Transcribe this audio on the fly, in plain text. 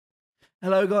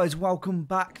Hello guys, welcome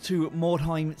back to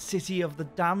Mordheim City of the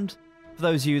Damned. For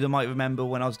those of you that might remember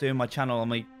when I was doing my channel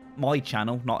on my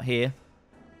channel, not here,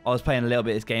 I was playing a little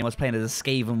bit of this game. I was playing as a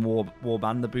Skaven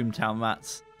warband, the Boomtown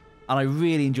Rats. And I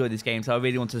really enjoyed this game, so I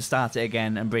really wanted to start it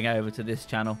again and bring it over to this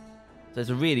channel. So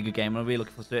it's a really good game, and I'm really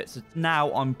looking forward to it. So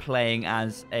now I'm playing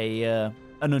as an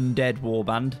Undead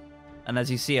warband. And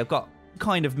as you see, I've got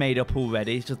kind of made up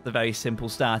already. It's just a very simple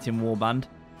starting warband.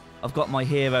 I've got my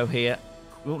hero here.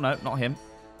 Oh, no, not him.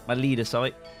 My leader,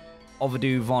 sorry.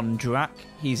 Vlad Von Carstein.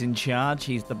 He's in charge.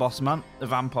 He's the boss man, the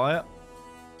vampire.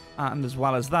 And as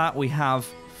well as that, we have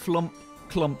Flump,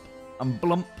 Klump, and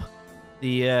Blump,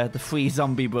 the three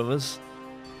zombie brothers.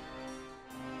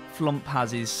 Flump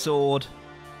has his sword.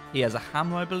 He has a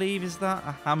hammer, I believe. Is that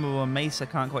a hammer or a mace? I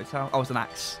can't quite tell. Oh, it's an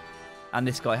axe. And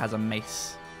this guy has a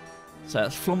mace. So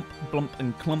it's Flump, Blump,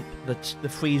 and Klump, the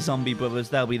three zombie brothers.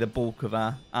 They'll be the bulk of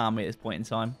our army at this point in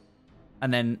time.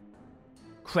 And then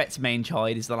Kret's main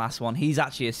child is the last one. He's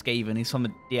actually a Skaven. He's from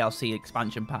the DLC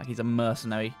expansion pack. He's a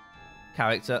mercenary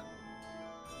character.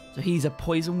 So he's a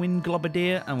poison wind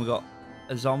globidier, and we've got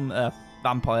a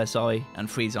vampire, sorry,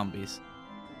 and 3 zombies.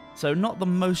 So not the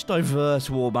most diverse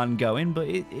warband going, but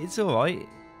it's all right.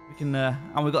 We can,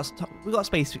 and we've got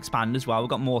space to expand as well.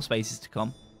 We've got more spaces to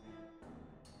come.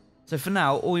 So for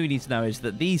now, all we need to know is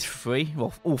that these 3,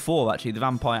 well, all 4 actually, the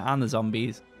vampire and the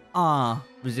zombies, are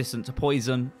resistant to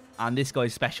poison, and this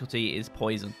guy's specialty is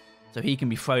poison. So he can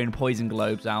be throwing poison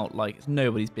globes out like it's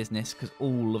nobody's business, because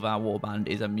all of our warband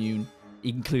is immune,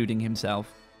 including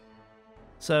himself.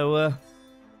 So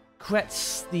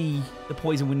Kret's the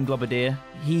poison wind globidier.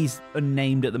 He's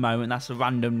unnamed at the moment. That's a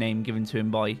random name given to him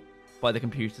by the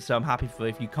computer, so I'm happy for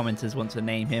if you commenters want to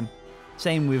name him.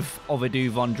 Same with Vlad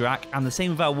Von Carstein, and the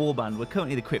same with our warband. We're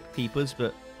currently the Crypt Keepers,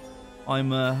 but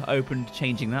I'm open to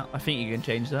changing that. I think you can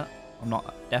change that. I'm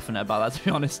not definite about that, to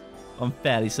be honest. I'm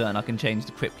fairly certain I can change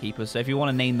the Crypt Keepers. So if you want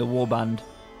to name the warband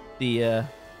the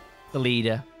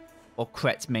leader, or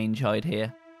Kret's main child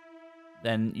here,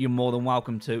 then you're more than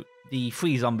welcome to. The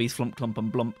 3 zombies, Flump, Klump,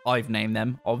 and Blump, I've named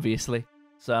them, obviously.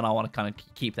 So and I want to kind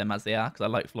of keep them as they are, because I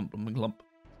like Flump, Blump, and Klump.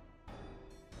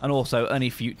 And also, any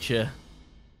future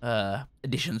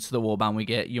additions to the warband we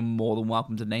get, you're more than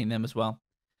welcome to name them as well.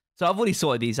 So I've already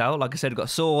sorted these out. Like I said, I've got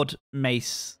sword,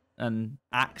 mace, and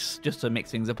axe, just to mix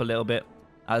things up a little bit.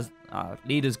 As our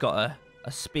leader's got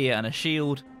a spear and a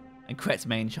shield, and Kret's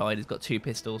main child has got 2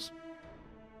 pistols.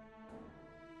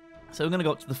 So we're going to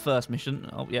go up to the first mission.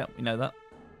 Oh, yeah, we know that.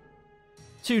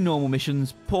 2 normal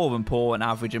missions, poor and poor, and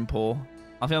average and poor.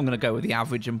 I think I'm going to go with the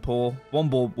average and poor. One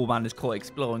warband is called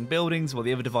exploring buildings, while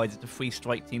the other divides into 3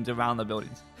 strike teams around the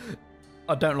buildings.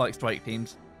 I don't like strike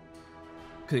teams,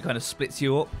 because it kind of splits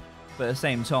you up. But at the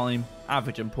same time,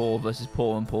 average and poor versus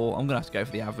poor and poor, I'm going to have to go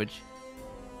for the average.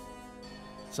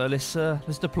 So let's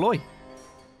deploy.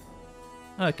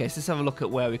 Okay, so let's have a look at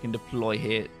where we can deploy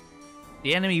here.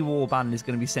 The enemy warband is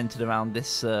going to be centered around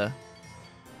this... Was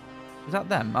that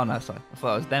them? Oh no, sorry. I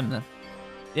thought it was them then.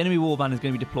 The enemy warband is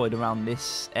going to be deployed around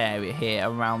this area here,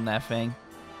 around their thing.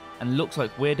 And it looks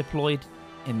like we're deployed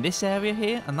in this area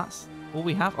here, and that's all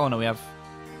we have. Oh no, we have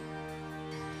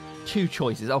 2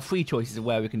 choices, 3 choices of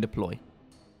where we can deploy.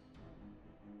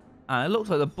 And it looks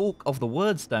like the bulk of the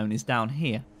wyrdstone is down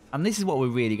here. And this is what we're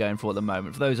really going for at the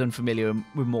moment. For those unfamiliar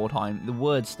with Mordheim, the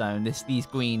wyrdstone, these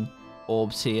green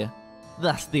orbs here,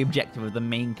 that's the objective of the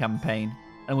main campaign.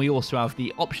 And we also have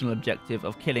the optional objective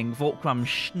of killing Volkram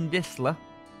Schindisler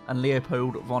and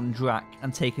Leopold von Drack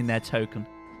and taking their token.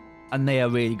 And they are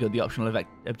really good, the optional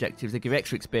objectives. They give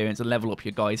extra experience and level up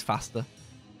your guys faster.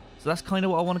 So that's kind of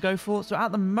what I want to go for. So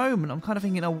at the moment, I'm kind of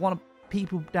thinking I want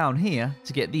people down here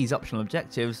to get these optional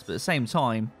objectives. But at the same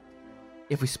time,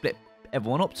 if we split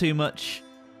everyone up too much,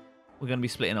 we're going to be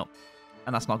splitting up.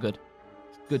 And that's not good.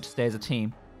 It's good to stay as a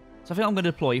team. So I think I'm going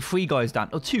to deploy 3 guys down,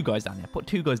 or 2 guys down here. Put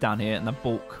 2 guys down here and the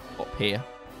bulk up here.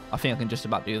 I think I can just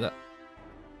about do that.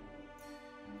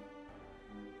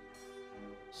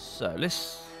 So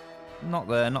let's... Not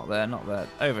there, not there, not there.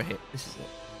 Over here. This is it.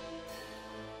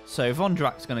 So Von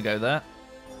Drack's going to go there.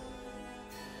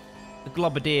 The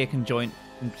globidier can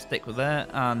stick with there.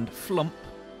 And Flump...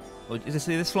 Is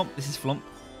this Flump? This is Flump.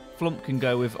 Flump can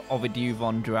go with Vlad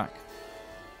Von Drack.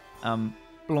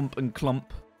 Blump and Klump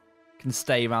can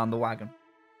stay around the wagon.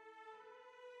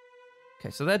 Okay,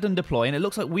 so they're done deploying. It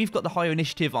looks like we've got the higher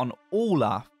initiative on all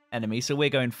our enemies, so we're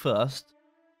going first,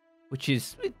 which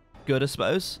is good, I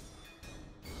suppose.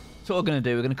 So what we're going to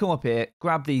do, we're going to come up here,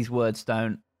 grab these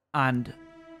wyrdstone, and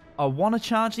I want to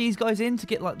charge these guys in to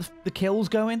get like the kills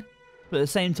going, but at the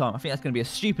same time, I think that's going to be a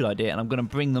stupid idea, and I'm going to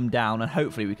bring them down, and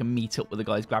hopefully we can meet up with the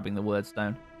guys grabbing the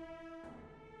wyrdstone.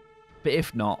 But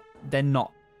if not, they're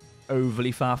not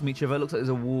overly far from each other. It looks like there's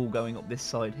a wall going up this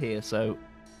side here, so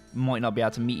might not be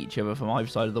able to meet each other from either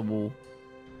side of the wall.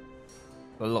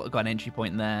 Got an entry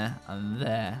point there and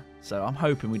there, so I'm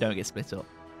hoping we don't get split up.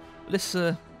 But let's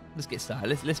get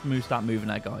started. Let's start moving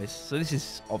our guys. So this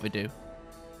is Ovidu,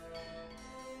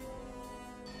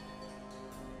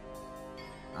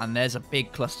 and there's a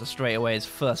big cluster straight away. Is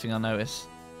the first thing I notice.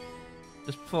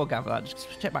 Just before I gather that, just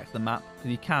check back to the map because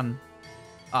you can.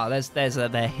 Ah, there's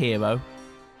their hero,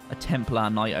 a Templar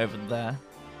Knight over there.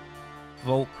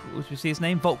 Volk, did we see his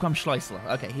name? Volkram Schleisler.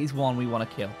 Okay, he's one we want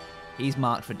to kill. He's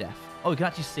marked for death. Oh, you can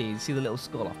actually see the little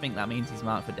skull. I think that means he's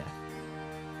marked for death.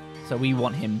 So we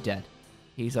want him dead.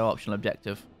 He's our optional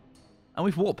objective. And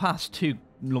we've walked past 2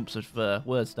 lumps of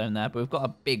wyrdstone there, but we've got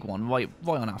a big one right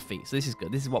on our feet. So this is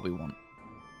good. This is what we want.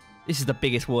 This is the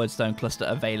biggest wyrdstone cluster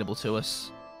available to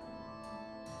us.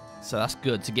 So that's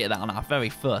good to get that on our very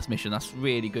first mission. That's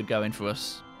really good going for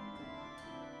us.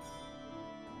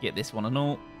 Get this one and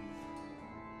all.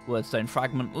 Wyrdstone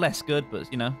fragment, less good,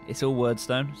 but you know, it's all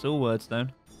wyrdstone. It's all wyrdstone.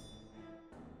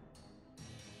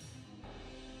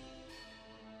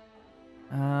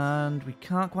 And we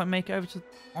can't quite make it over to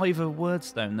either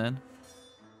wyrdstone then.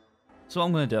 So what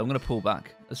I'm going to do, I'm going to pull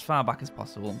back as far back as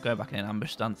possible, go back in an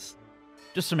ambush stance,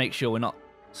 just to make sure we're not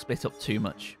split up too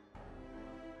much.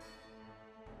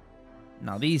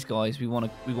 Now these guys, we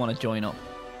want to join up.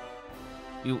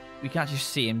 We can actually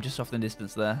see him just off in the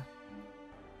distance there.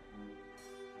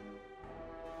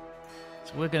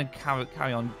 So we're going to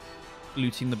carry on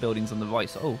looting the buildings on the right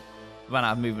side. Oh, ran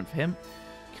out of movement for him.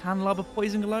 Can lob a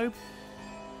poison globe,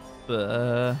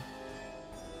 but I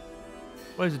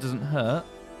suppose it doesn't hurt.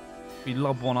 If we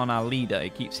lob one on our leader,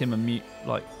 it keeps him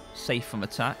safe from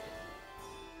attack.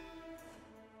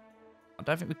 I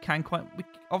don't think we can quite. We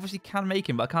obviously can make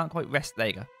him, but I can't quite rest. There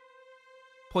you go.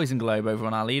 Poison globe over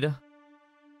on our leader.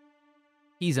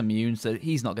 He's immune, so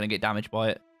he's not going to get damaged by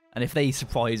it. And if they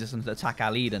surprise us and attack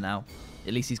our leader now,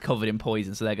 at least he's covered in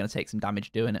poison, so they're going to take some damage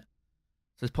doing it.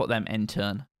 So let's put them end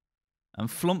turn.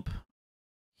 And Flump,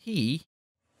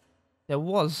 there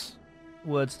was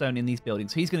wyrdstone in these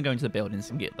buildings, so he's going to go into the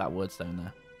buildings and get that wyrdstone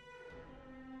there.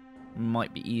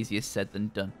 Might be easier said than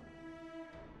done.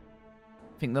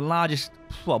 I think the largest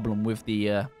problem with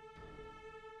these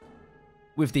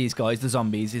guys, the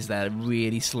zombies, is their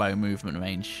really slow movement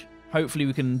range. Hopefully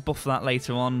we can buff that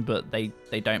later on, but they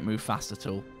don't move fast at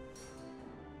all.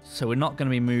 So we're not going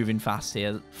to be moving fast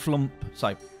here. Flump,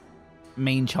 sorry,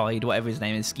 Mainchide, whatever his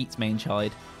name is, Skeet's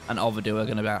Mainchide, and Ovidu are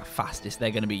going to be our fastest.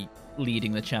 They're going to be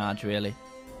leading the charge, really.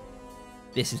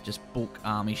 This is just bulk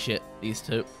army shit, these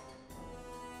two.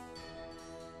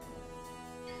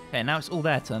 Okay, now it's all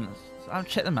their turn. So I'll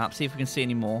check the map, see if we can see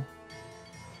any more.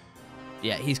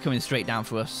 Yeah, he's coming straight down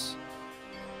for us.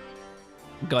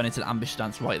 Going into the ambush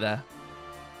stance right there.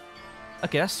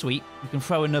 Okay, that's sweet. We can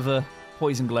throw another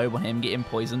poison globe on him, get him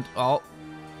poisoned. Oh,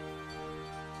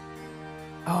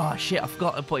 shit, I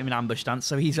forgot to put him in ambush stance,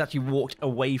 so he's actually walked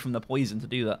away from the poison to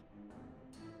do that.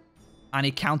 And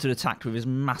he counter-attacked with his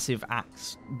massive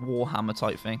axe, Warhammer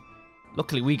type thing.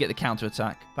 Luckily, we get the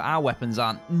counter-attack, but our weapons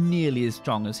aren't nearly as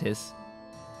strong as his.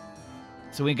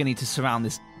 So we're going to need to surround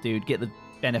this dude, get the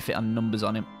benefit and numbers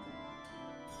on him.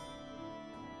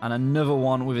 And another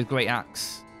one with a great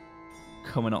axe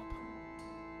coming up.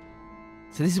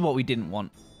 So this is what we didn't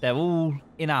want. They're all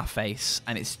in our face,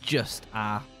 and it's just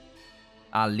our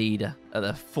leader at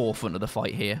the forefront of the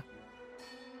fight here.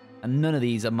 And none of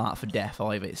these are marked for death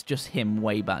either. It's just him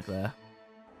way back there.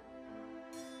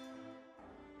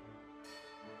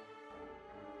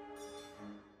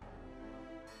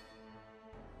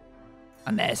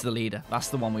 And there's the leader. That's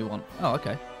the one we want. Oh,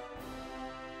 okay.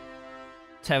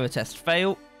 Terror test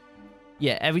fail.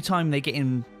 Yeah, every time they get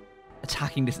in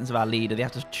attacking distance of our leader, they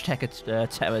have to check a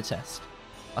terror test.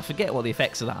 I forget what the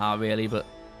effects of that are, really, but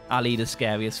our leader's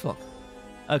scary as fuck.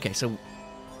 Okay, so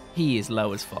he is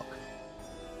low as fuck.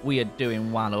 We are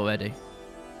doing well already.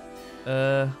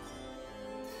 But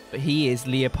he is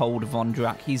Leopold von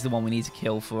Drac. He's the one we need to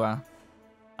kill for our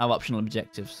optional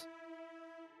objectives.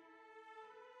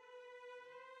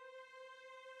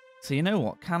 So you know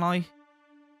what? Can I?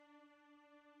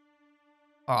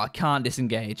 Oh, I can't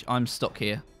disengage. I'm stuck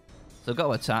here. So I've got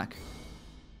to attack.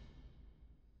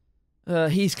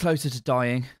 He's closer to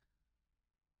dying.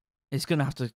 It's going to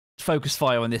have to focus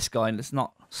fire on this guy and let's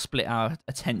not split our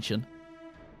attention.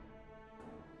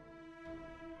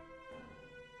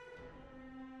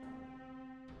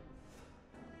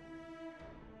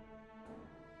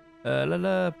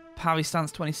 Parry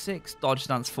stance 26, dodge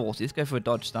stance 40. Let's go for a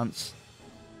dodge stance.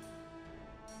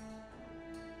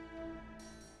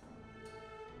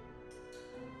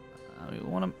 We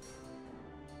want to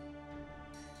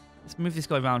Let's move this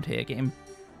guy around here. Get him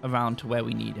around to where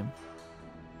we need him.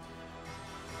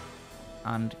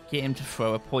 And get him to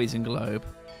throw a poison globe.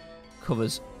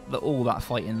 Covers all that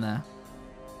fight in there.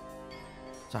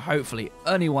 So hopefully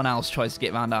anyone else tries to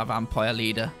get around our vampire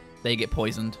leader, they get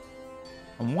poisoned.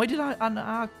 And why did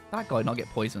that guy not get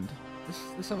poisoned?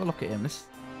 Let's have a look at him.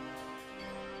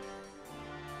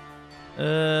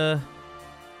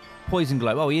 Poison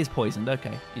globe. Oh, he is poisoned.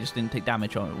 Okay, he just didn't take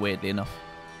damage on it. Weirdly enough.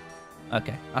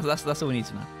 Okay, that's all we need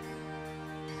to know.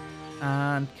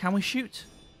 And can we shoot?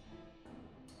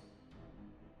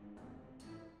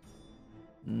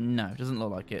 No, doesn't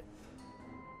look like it.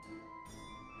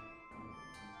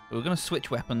 But we're going to switch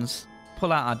weapons,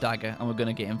 pull out our dagger, and we're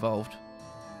going to get involved.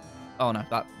 Oh no,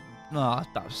 that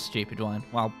was stupid, Ryan.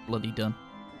 Well, bloody done.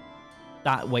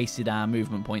 That wasted our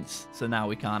movement points, so now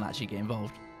we can't actually get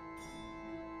involved.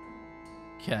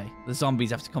 Okay, the zombies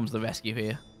have to come to the rescue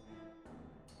here.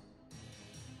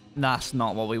 That's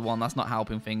not what we want. That's not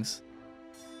helping things.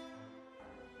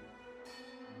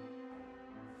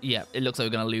 Yeah, it looks like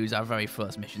we're going to lose our very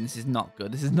first mission. This is not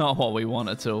good. This is not what we want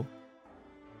at all.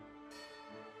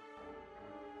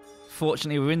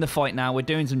 Fortunately, we're in the fight now. We're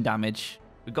doing some damage.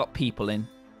 We've got people in.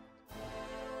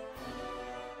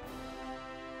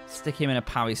 Stick him in a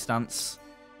parry stance.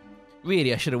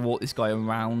 Really, I should have walked this guy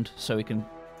around so we can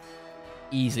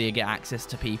easier get access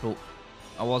to people.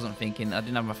 I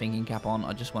didn't have my thinking cap on.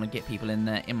 I just want to get people in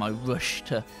there in my rush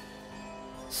to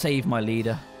save my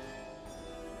leader.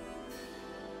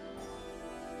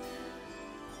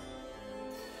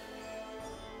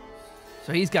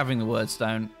 So he's gathering the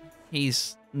wyrdstone.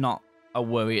 He's not a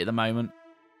worry at the moment.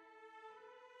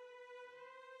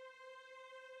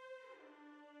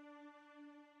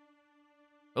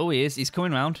 Oh, he is. He's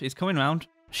coming round. He's coming round.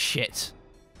 Shit.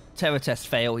 Terror test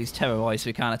fail. He's terrorized, so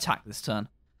he can't attack this turn.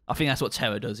 I think that's what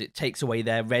terror does. It takes away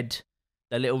their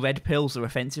little red pills, their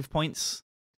offensive points,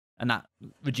 and that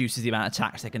reduces the amount of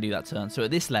attacks they can do that turn. So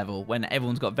at this level, when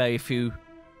everyone's got very few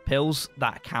pills,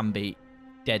 that can be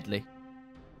deadly.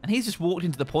 And he's just walked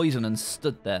into the poison and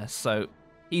stood there, so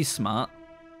he's smart.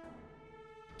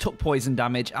 Took poison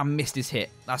damage and missed his hit.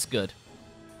 That's good.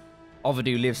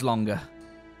 Overdue lives longer.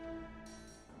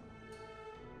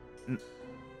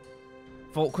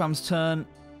 Volkram's turn.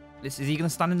 Is he going to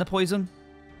stand in the poison?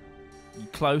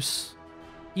 Close.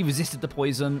 He resisted the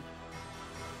poison.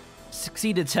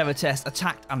 Succeeded terror test.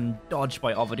 Attacked and dodged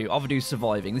by Overdue. Overdue's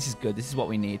surviving. This is good. This is what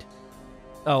we need.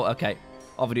 Oh, okay.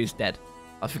 Overdue's dead.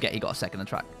 I forget he got a second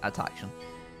action.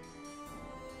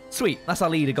 Sweet. That's our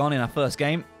leader gone in our first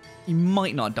game. He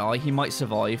might not die. He might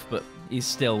survive, but he's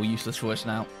still useless for us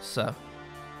now. So,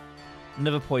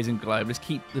 another poison globe. Let's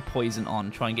keep the poison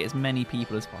on. Try and get as many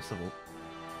people as possible.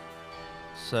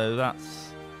 So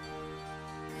that's...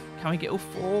 Can we get all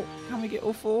four? Can we get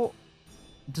all four?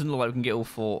 It doesn't look like we can get all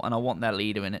four, and I want their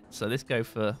leader in it. So let's go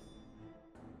for...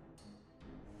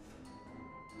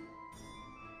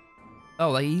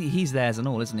 Oh, he's theirs and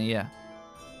all, isn't he? Yeah.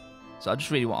 So I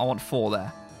just really want... I want four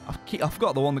there. I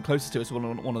forgot the one the closest to us was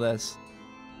one of theirs.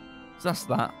 So that's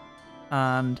that.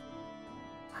 And...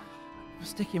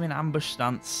 stick him in ambush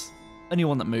stance.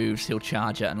 Anyone that moves, he'll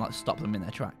charge it and like stop them in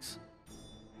their tracks.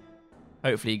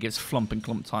 Hopefully he gives Flump and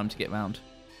Klump time to get round.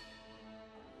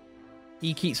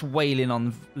 He keeps wailing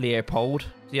on Leopold.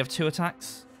 Does he have 2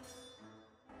 attacks?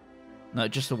 No,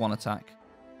 just the 1 attack.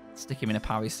 Stick him in a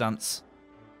parry stance.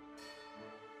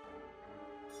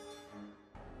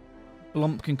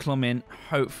 Blump can come in.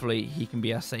 Hopefully he can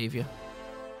be our saviour.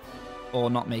 Or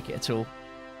not make it at all.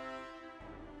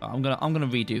 I'm gonna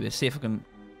redo this. See if I can...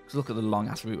 Cause look at the long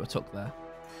ass route I took there.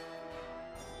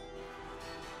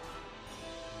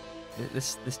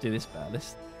 Let's do this better.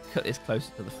 Let's cut this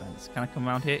closer to the fence. Can I come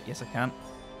around here? Yes, I can.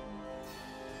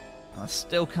 I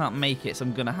still can't make it, so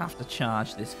I'm gonna have to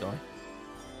charge this guy.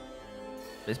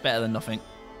 But it's better than nothing.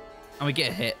 And we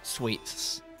get a hit.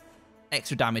 Sweet.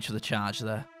 Extra damage for the charge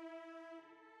there.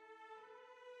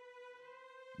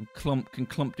 And can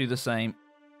Klump do the same?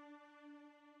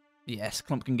 Yes,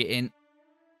 Klump can get in.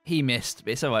 He missed,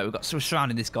 but it's alright. We're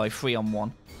surrounding this guy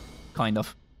 3-on-1. Kind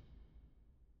of.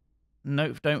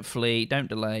 Nope, don't flee, don't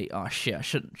delay. Oh shit, I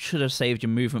should have saved your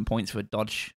movement points for a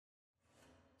dodge.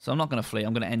 So I'm not going to flee,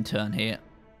 I'm going to end turn here.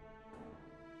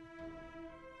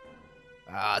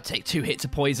 Take 2 hits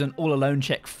of poison. All alone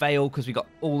check fail because we got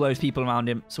all those people around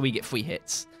him, so we get 3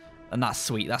 hits. And that's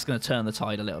sweet, that's going to turn the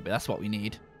tide a little bit. That's what we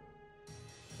need.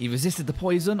 He resisted the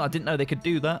poison, I didn't know they could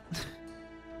do that.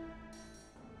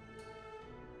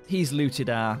 He's looted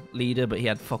our leader, but he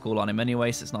had fuck all on him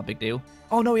anyway, so it's not a big deal.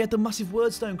 Oh no, he had the massive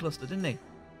wyrdstone cluster, didn't he?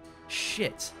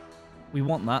 Shit. We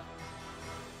want that.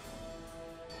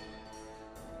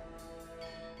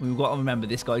 We've got to remember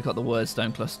this guy got the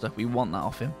wyrdstone cluster. We want that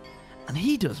off him. And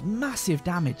he does massive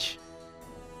damage.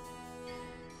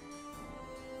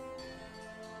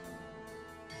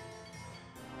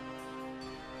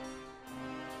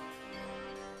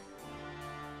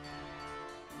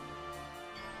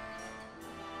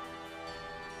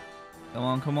 Come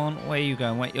on, come on. Where are you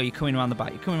going? Wait, oh, you're coming around the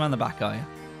back. You're coming around the back, are you?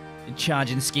 You're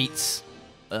charging Skeets.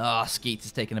 Ah, Skeets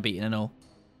is taking a beating and all.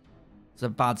 It's a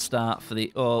bad start for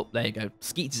the... Oh, there you go.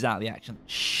 Skeets is out of the action.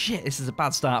 Shit, this is a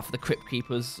bad start for the Crypt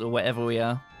Keepers or whatever we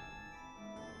are.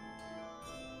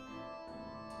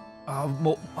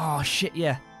 Oh, shit,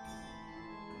 yeah.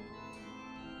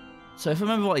 So if I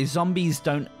remember rightly, zombies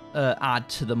don't add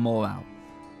to the morale.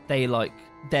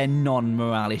 They're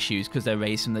non-morale issues because they're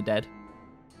raised from the dead.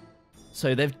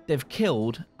 So they've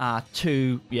killed our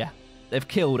two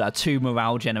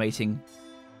morale generating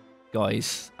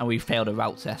guys, and we failed a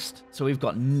route test. So we've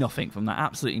got nothing from that,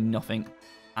 absolutely nothing.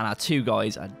 And our two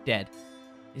guys are dead.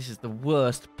 This is the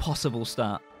worst possible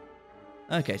start.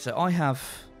 Okay, so I have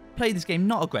played this game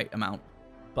not a great amount,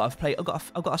 but I've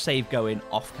got a save going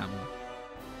off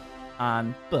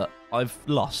camera. But I've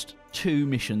lost 2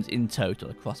 missions in total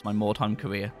across my Mordheim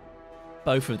career.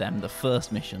 Both of them the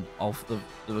first mission of the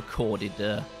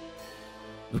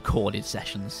recorded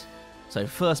sessions. So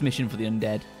first mission for the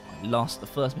Undead, I lost. The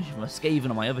first mission from a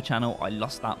Skaven on my other channel, I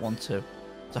lost that one too.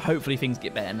 So hopefully things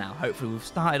get better now. Hopefully we've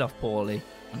started off poorly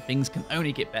and things can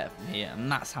only get better from here,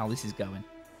 and that's how this is going.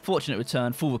 Fortunate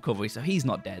return, full recovery, so he's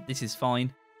not dead. This is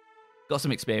fine. Got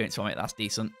some experience from it, that's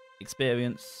decent.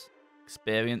 Experience.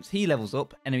 He levels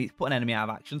up, put an enemy out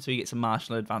of action, so he gets a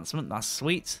martial advancement, that's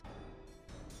sweet.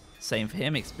 Same for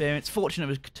him, experience. Fortunate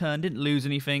return, didn't lose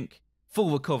anything.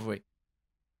 Full recovery.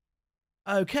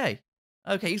 Okay,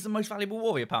 he's the most valuable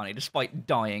warrior apparently, despite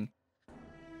dying.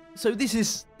 So this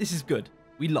is good.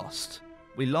 We lost,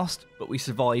 but we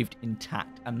survived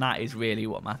intact, and that is really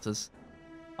what matters.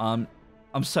 I'm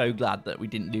so glad that we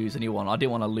didn't lose anyone. I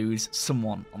didn't want to lose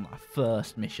someone on that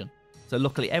first mission. So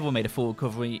luckily, everyone made a full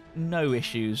recovery, no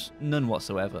issues, none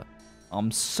whatsoever. I'm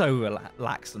so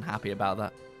relaxed and happy about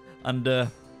that,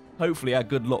 and hopefully our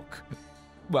good luck,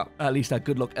 well, at least our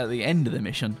good luck at the end of the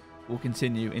mission, will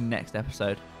continue in next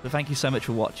episode. But thank you so much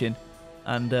for watching,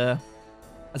 and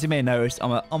as you may have noticed,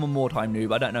 I'm a Mordheim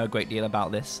noob. I don't know a great deal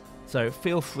about this, so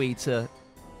feel free to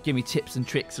give me tips and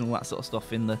tricks and all that sort of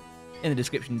stuff in the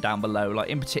description down below. Like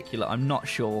in particular, I'm not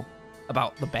sure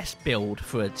about the best build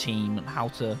for a team and how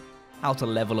to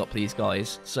level up these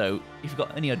guys. So if you've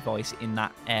got any advice in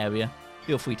that area,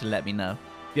 feel free to let me know.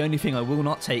 The only thing I will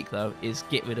not take though is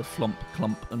get rid of Flump,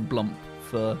 Klump, and Blump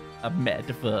for a meta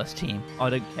diverse team. I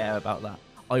don't care about that.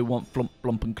 I want Flump,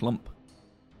 Blump, and Klump.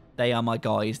 They are my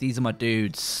guys. These are my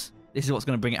dudes. This is what's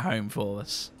going to bring it home for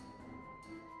us.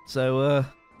 So,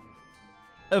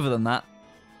 other than that,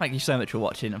 thank you so much for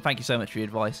watching, and thank you so much for your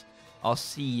advice. I'll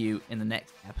see you in the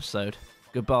next episode.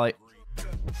 Goodbye.